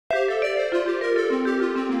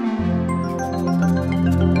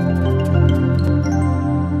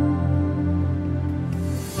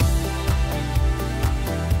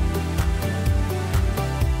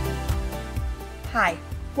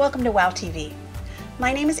Welcome to WOW TV.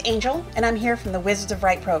 My name is Angel and I'm here from the Wizards of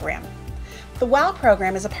Wright program. The WOW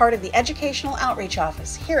program is a part of the Educational Outreach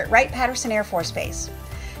Office here at Wright-Patterson Air Force Base.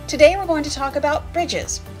 Today we're going to talk about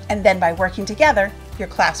bridges, and then by working together, your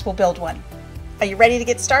class will build one. Are you ready to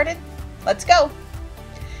get started? Let's go!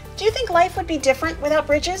 Do you think life would be different without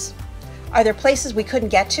bridges? Are there places we couldn't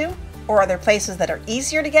get to? Or are there places that are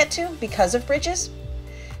easier to get to because of bridges?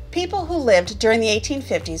 People who lived during the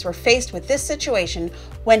 1850s were faced with this situation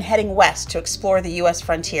when heading west to explore the U.S.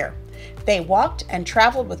 frontier. They walked and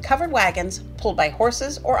traveled with covered wagons pulled by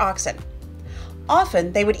horses or oxen.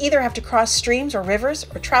 Often, they would either have to cross streams or rivers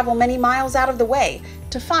or travel many miles out of the way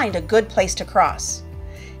to find a good place to cross.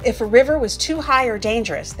 If a river was too high or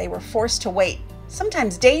dangerous, they were forced to wait,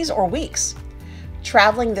 sometimes days or weeks.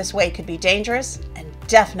 Traveling this way could be dangerous and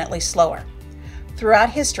definitely slower.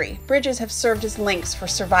 Throughout history, bridges have served as links for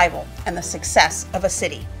survival and the success of a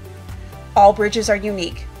city. All bridges are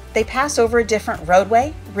unique. They pass over a different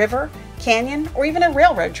roadway, river, canyon, or even a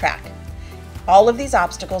railroad track. All of these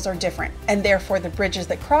obstacles are different, and therefore the bridges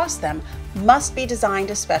that cross them must be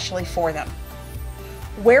designed especially for them.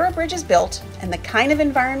 Where a bridge is built and the kind of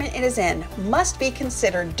environment it is in must be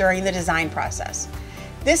considered during the design process.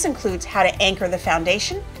 This includes how to anchor the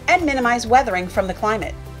foundation and minimize weathering from the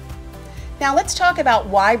climate. Now let's talk about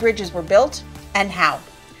why bridges were built and how.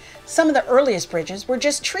 Some of the earliest bridges were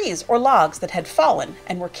just trees or logs that had fallen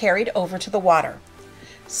and were carried over to the water.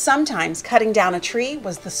 Sometimes cutting down a tree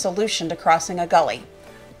was the solution to crossing a gully.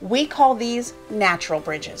 We call these natural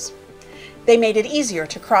bridges. They made it easier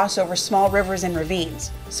to cross over small rivers and ravines,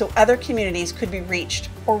 so other communities could be reached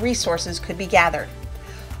or resources could be gathered.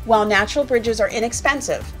 While natural bridges are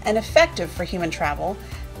inexpensive and effective for human travel,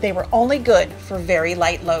 they were only good for very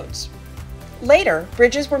light loads. Later,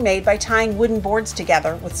 bridges were made by tying wooden boards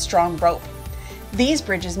together with strong rope. These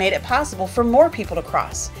bridges made it possible for more people to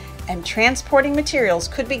cross, and transporting materials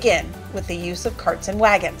could begin with the use of carts and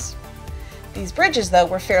wagons. These bridges, though,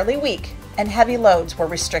 were fairly weak, and heavy loads were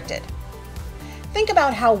restricted. Think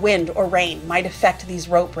about how wind or rain might affect these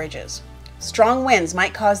rope bridges. Strong winds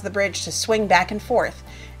might cause the bridge to swing back and forth,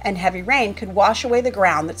 and heavy rain could wash away the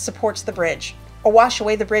ground that supports the bridge, or wash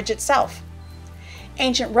away the bridge itself.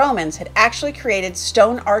 Ancient Romans had actually created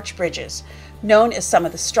stone arch bridges, known as some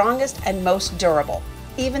of the strongest and most durable.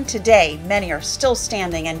 Even today, many are still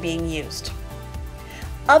standing and being used.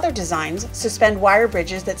 Other designs suspend wire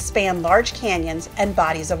bridges that span large canyons and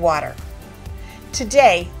bodies of water.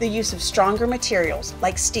 Today, the use of stronger materials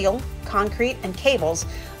like steel, concrete, and cables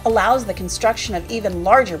allows the construction of even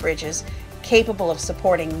larger bridges capable of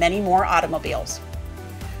supporting many more automobiles.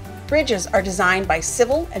 Bridges are designed by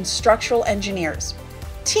civil and structural engineers.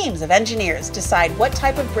 Teams of engineers decide what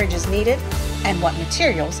type of bridge is needed and what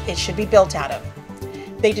materials it should be built out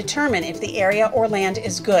of. They determine if the area or land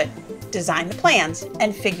is good, design the plans,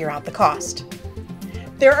 and figure out the cost.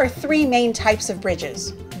 There are three main types of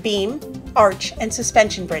bridges: beam, arch, and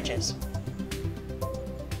suspension bridges.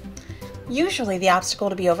 Usually the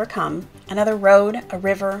obstacle to be overcome, another road, a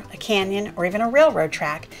river, a canyon, or even a railroad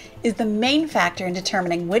track, is the main factor in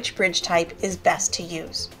determining which bridge type is best to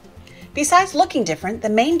use. Besides looking different, the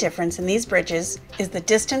main difference in these bridges is the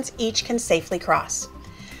distance each can safely cross.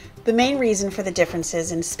 The main reason for the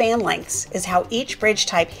differences in span lengths is how each bridge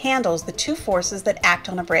type handles the two forces that act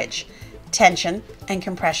on a bridge: tension and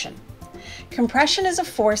compression. Compression is a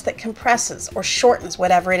force that compresses or shortens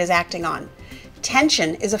whatever it is acting on.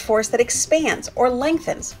 Tension is a force that expands or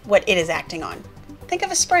lengthens what it is acting on. Think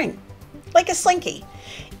of a spring, like a slinky.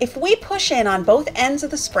 If we push in on both ends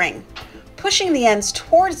of the spring, pushing the ends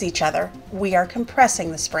towards each other, we are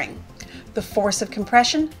compressing the spring. The force of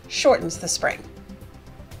compression shortens the spring.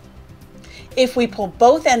 If we pull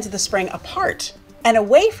both ends of the spring apart and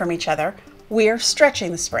away from each other, we are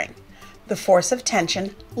stretching the spring. The force of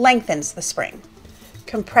tension lengthens the spring.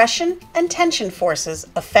 Compression and tension forces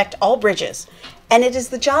affect all bridges, and it is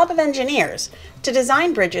the job of engineers to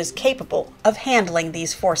design bridges capable of handling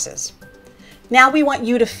these forces. Now we want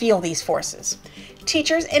you to feel these forces.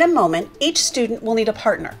 Teachers, in a moment, each student will need a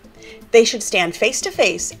partner. They should stand face to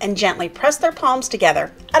face and gently press their palms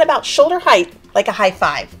together at about shoulder height, like a high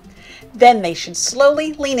five. Then they should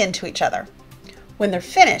slowly lean into each other. When they're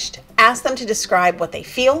finished, ask them to describe what they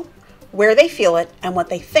feel, where they feel it, and what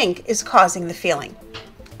they think is causing the feeling.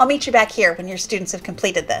 I'll meet you back here when your students have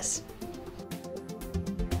completed this.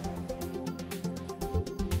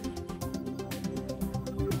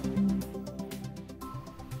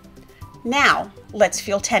 Now, let's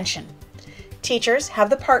feel tension. Teachers, have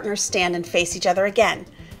the partners stand and face each other again.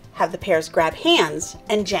 Have the pairs grab hands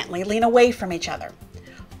and gently lean away from each other.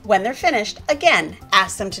 When they're finished, again,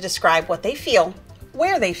 ask them to describe what they feel,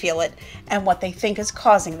 where they feel it, and what they think is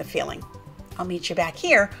causing the feeling. I'll meet you back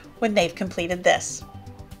here when they've completed this.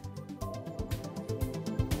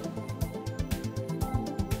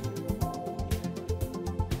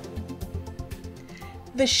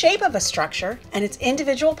 The shape of a structure and its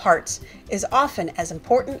individual parts is often as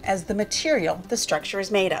important as the material the structure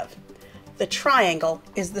is made of. The triangle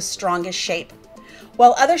is the strongest shape.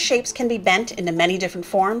 While other shapes can be bent into many different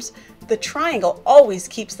forms, the triangle always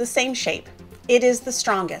keeps the same shape. It is the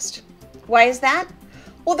strongest. Why is that?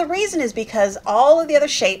 Well, the reason is because all of the other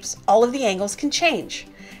shapes, all of the angles can change.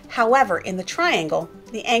 However, in the triangle,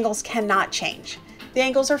 the angles cannot change. The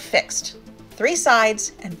angles are fixed. 3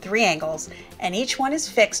 sides and 3 angles, and each one is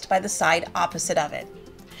fixed by the side opposite of it.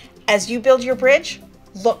 As you build your bridge,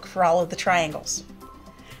 look for all of the triangles.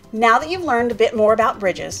 Now that you've learned a bit more about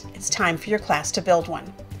bridges, it's time for your class to build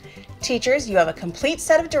one. Teachers, you have a complete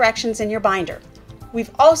set of directions in your binder.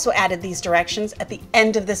 We've also added these directions at the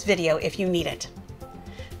end of this video if you need it.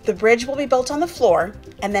 The bridge will be built on the floor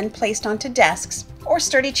and then placed onto desks or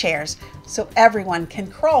sturdy chairs so everyone can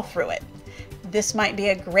crawl through it. This might be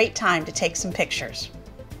a great time to take some pictures.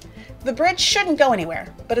 The bridge shouldn't go anywhere,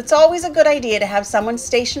 but it's always a good idea to have someone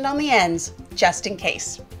stationed on the ends just in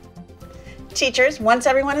case. Teachers, once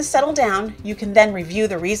everyone is settled down, you can then review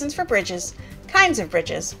the reasons for bridges, kinds of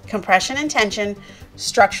bridges, compression and tension,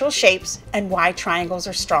 structural shapes, and why triangles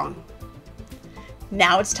are strong.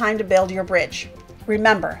 Now it's time to build your bridge.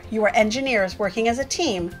 Remember, you are engineers working as a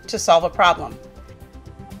team to solve a problem.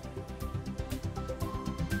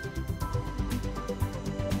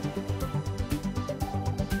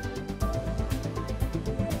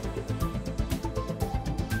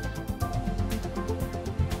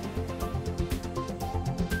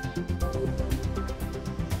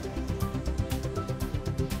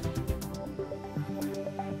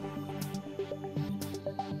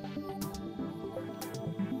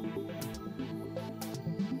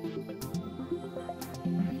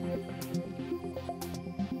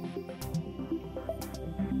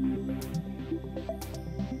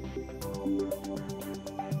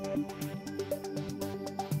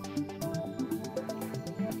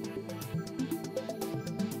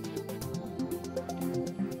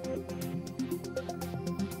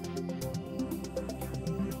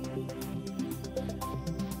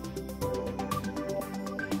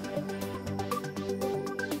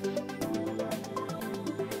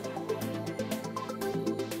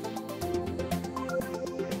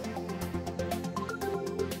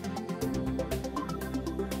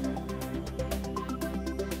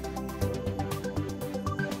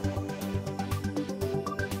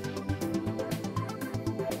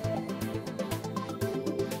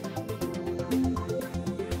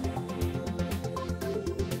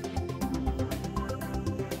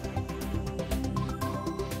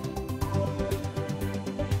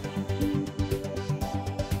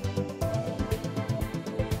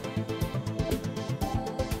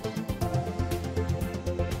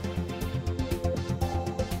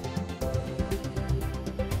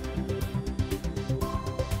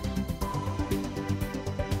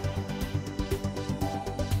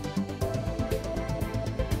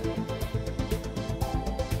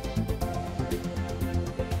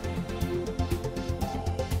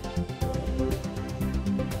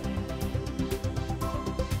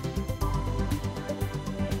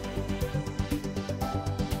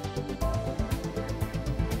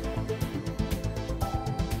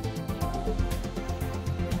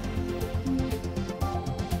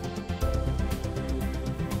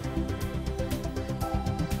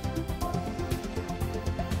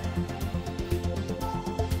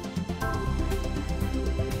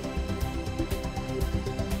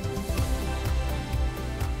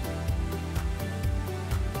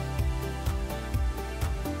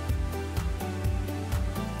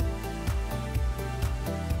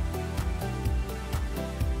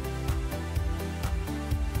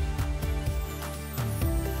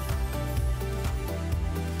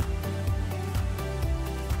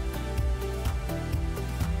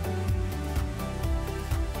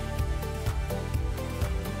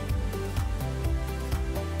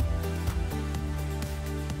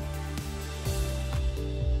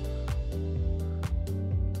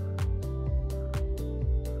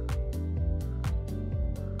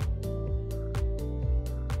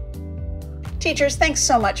 Teachers, thanks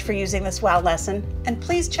so much for using this WOW lesson, and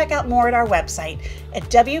please check out more at our website at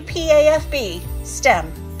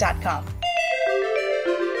wpafbstem.com.